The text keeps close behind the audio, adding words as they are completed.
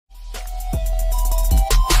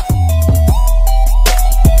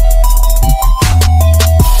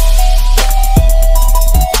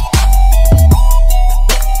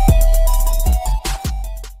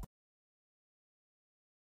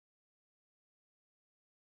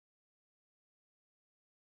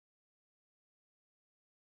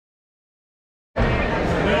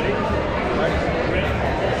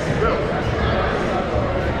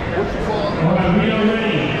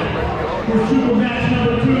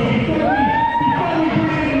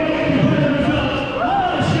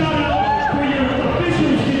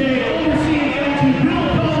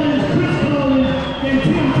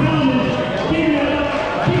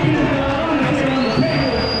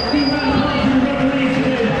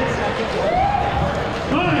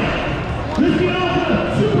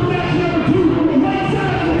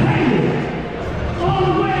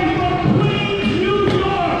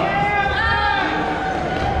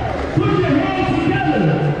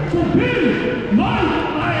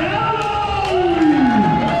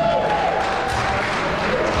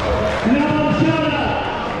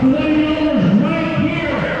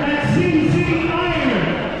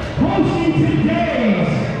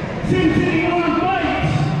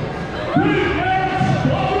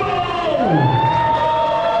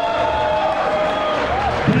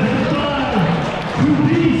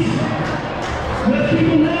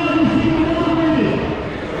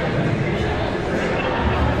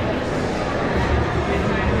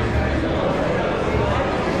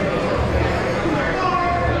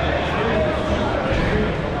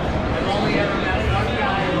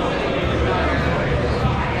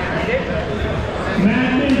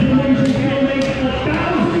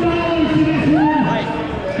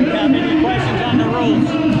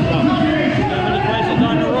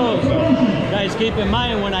Keep in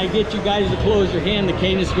mind, when I get you guys to close your hand, the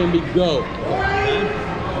cane is going to be go.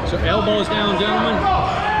 So elbows down, gentlemen.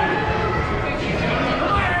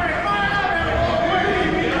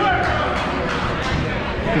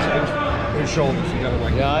 His shoulders, you gotta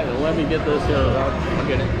like. Yeah, let me get this here. I'll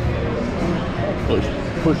get it. Push.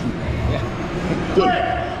 Yeah. Good.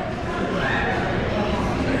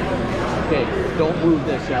 Okay, don't move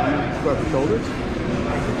this, gentlemen. Square your shoulders.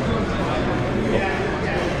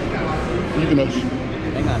 You can hang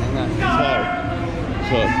Hang on.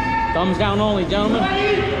 So. Thumbs down only, gentlemen.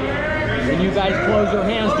 When you guys close your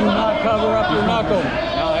hands, do not cover up your knuckle.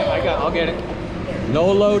 No, I'll get it.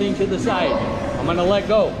 No loading to the side. I'm gonna let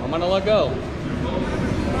go.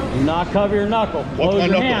 Do not cover your knuckle. Close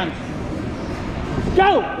your hands.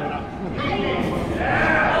 Go!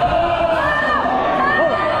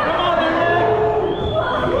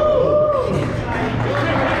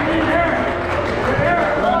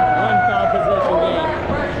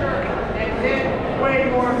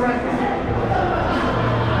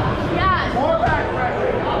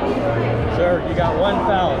 You got one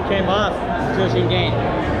foul. It came off. Position gain.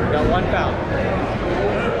 You got one foul.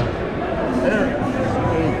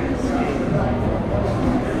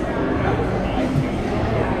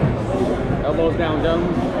 Elbows down,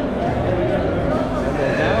 gentlemen.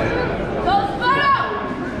 Elbows down. Go, Spoto!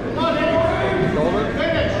 Shoulder.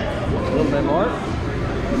 A little bit more.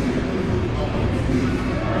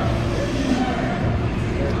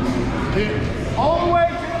 All the way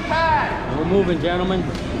to the pad. We're moving, gentlemen.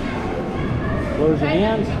 Close your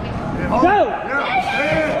hands. Go!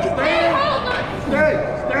 Stay.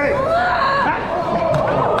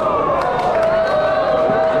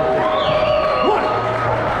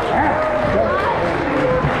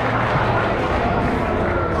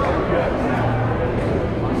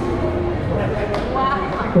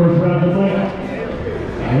 First round of the fight.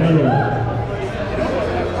 Ayello.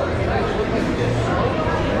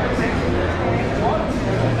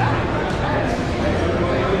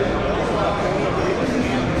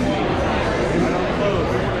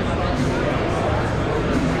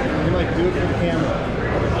 Do it for the camera.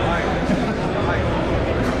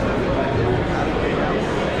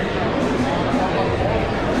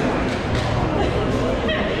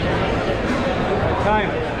 Time.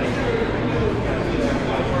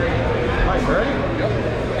 Mike, ready? Yep.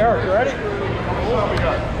 Eric, you ready? What we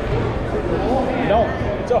got? No,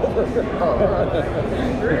 it's over.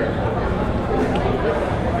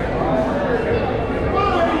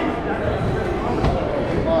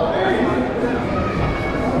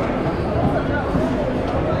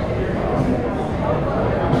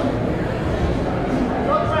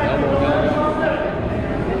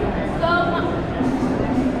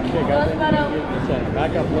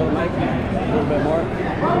 Back up a little, Mike. A little bit more.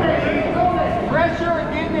 Pressure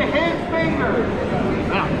in the hand fingers.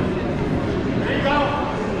 Now. There you go.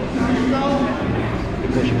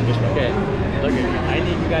 Okay. Look at you. I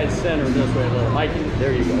need you guys center this way a little. Mike,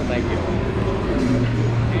 there you go. Thank you.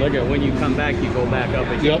 Look at when you come back, you go back up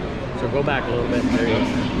again. Yep. So go back a little bit. There you go.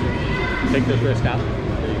 Take this wrist out.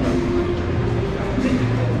 There you go.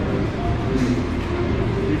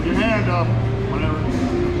 Keep your hand up. Whatever.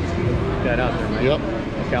 That out there, Mike. Yep.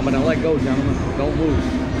 Okay, I'm gonna let go, gentlemen. Don't move.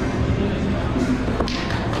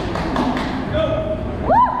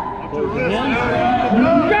 Close your hands.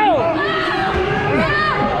 Go!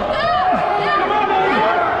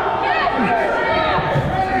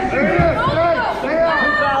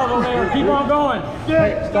 Keep on going.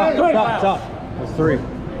 Stop. That's 3.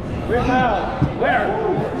 3 fouls. Where?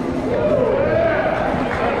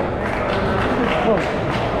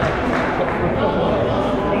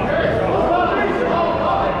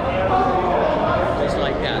 Just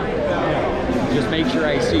like that. Just make sure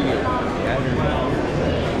I see you.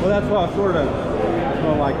 Well, that's why I sort of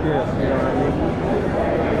go like this, you know what I mean?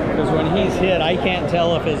 Because when he's hit, I can't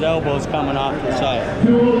tell if his elbow's coming off the side.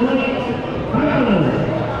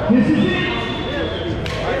 This is it.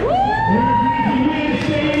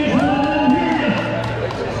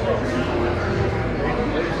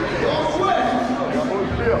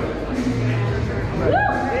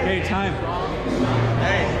 Okay, time.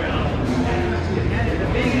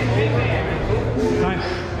 Time.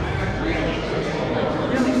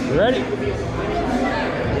 You ready?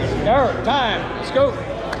 Eric, time. Let's go.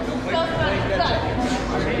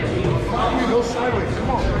 Go sideways. Come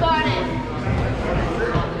on. Got it.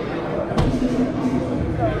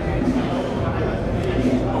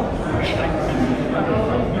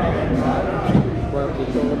 Work the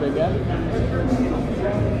shoulder big up.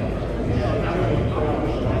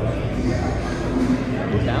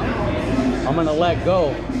 Down. I'm gonna let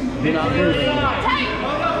go. Do not move.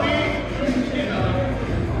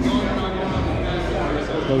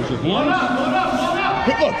 Close your hands.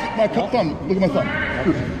 Hey, look, my thumb. Look at my thumb.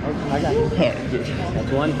 I got it. All right, dude.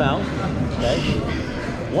 That's one foul. Okay.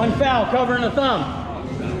 One foul covering the thumb.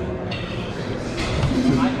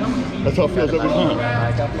 That's how it feels every time.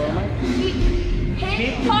 Back up a little, Mike.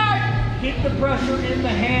 Hit hard. Keep the pressure in the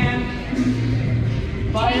hand.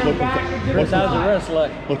 Fire Look, back against Chris, the how's the side. wrist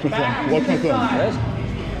look? Watch my thumb. Watch my thumb. Wrist?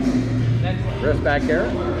 Wrist back there.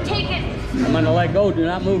 Take it. I'm gonna let go. Do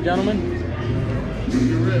not move, gentlemen.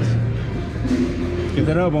 Get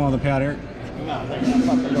that elbow on the pad, Eric.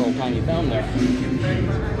 Fucking little tiny thumb there.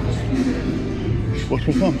 Watch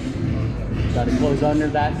my thumb. Got to close under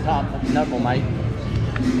that top knuckle, Mike.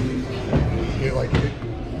 Yeah, like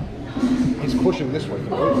he's pushing this way.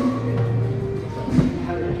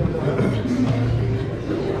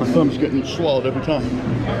 My thumb's getting swallowed every time.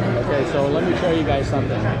 Okay, so let me show you guys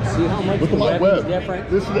something. See how much Look the at my web is web. different?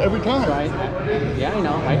 This is every time. So yeah, I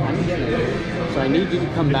know. I'm getting it. So I need you to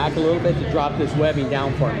come back a little bit to drop this webbing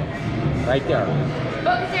down for me. Right there.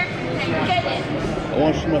 Focus there. Get it. I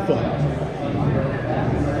want to see my thumb.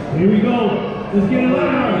 Here we go. Let's get it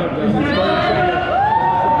loud.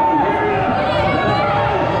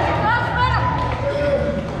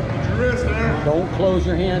 Don't close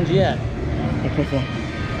your hands yet. Watch my thumb.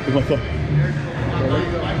 Look at my thumb.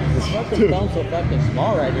 This fucking thumb's so fucking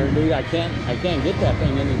small right here, dude. I can't get that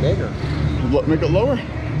thing any bigger. Make it lower?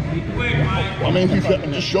 I mean, you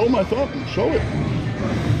can just show my thumb. Show it.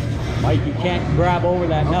 Mike, you can't grab over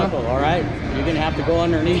that knuckle, all right? You're gonna have to go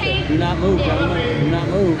underneath it. Do not move, gentlemen. Do not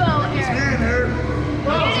move. Go, Eric.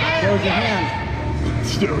 Close your hands.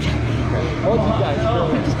 Dude. Both you guys.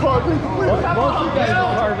 Just carving. Both you guys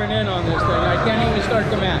are carving in on this thing. I can't even start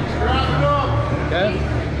the match. Okay?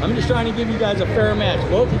 I'm just trying to give you guys a fair match.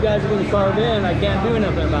 Both you guys are going to carve in. I can't do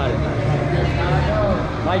nothing about it.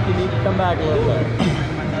 Mike, you need to come back a little bit.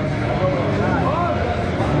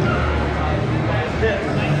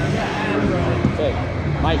 Okay.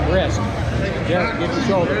 Mike, wrist. Jeff, get your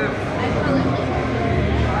shoulder.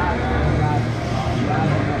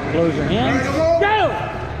 Close your hands. Go!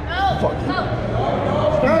 Fuck.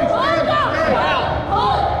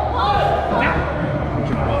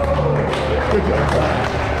 Good job.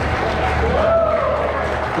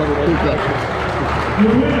 The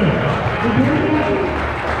winner.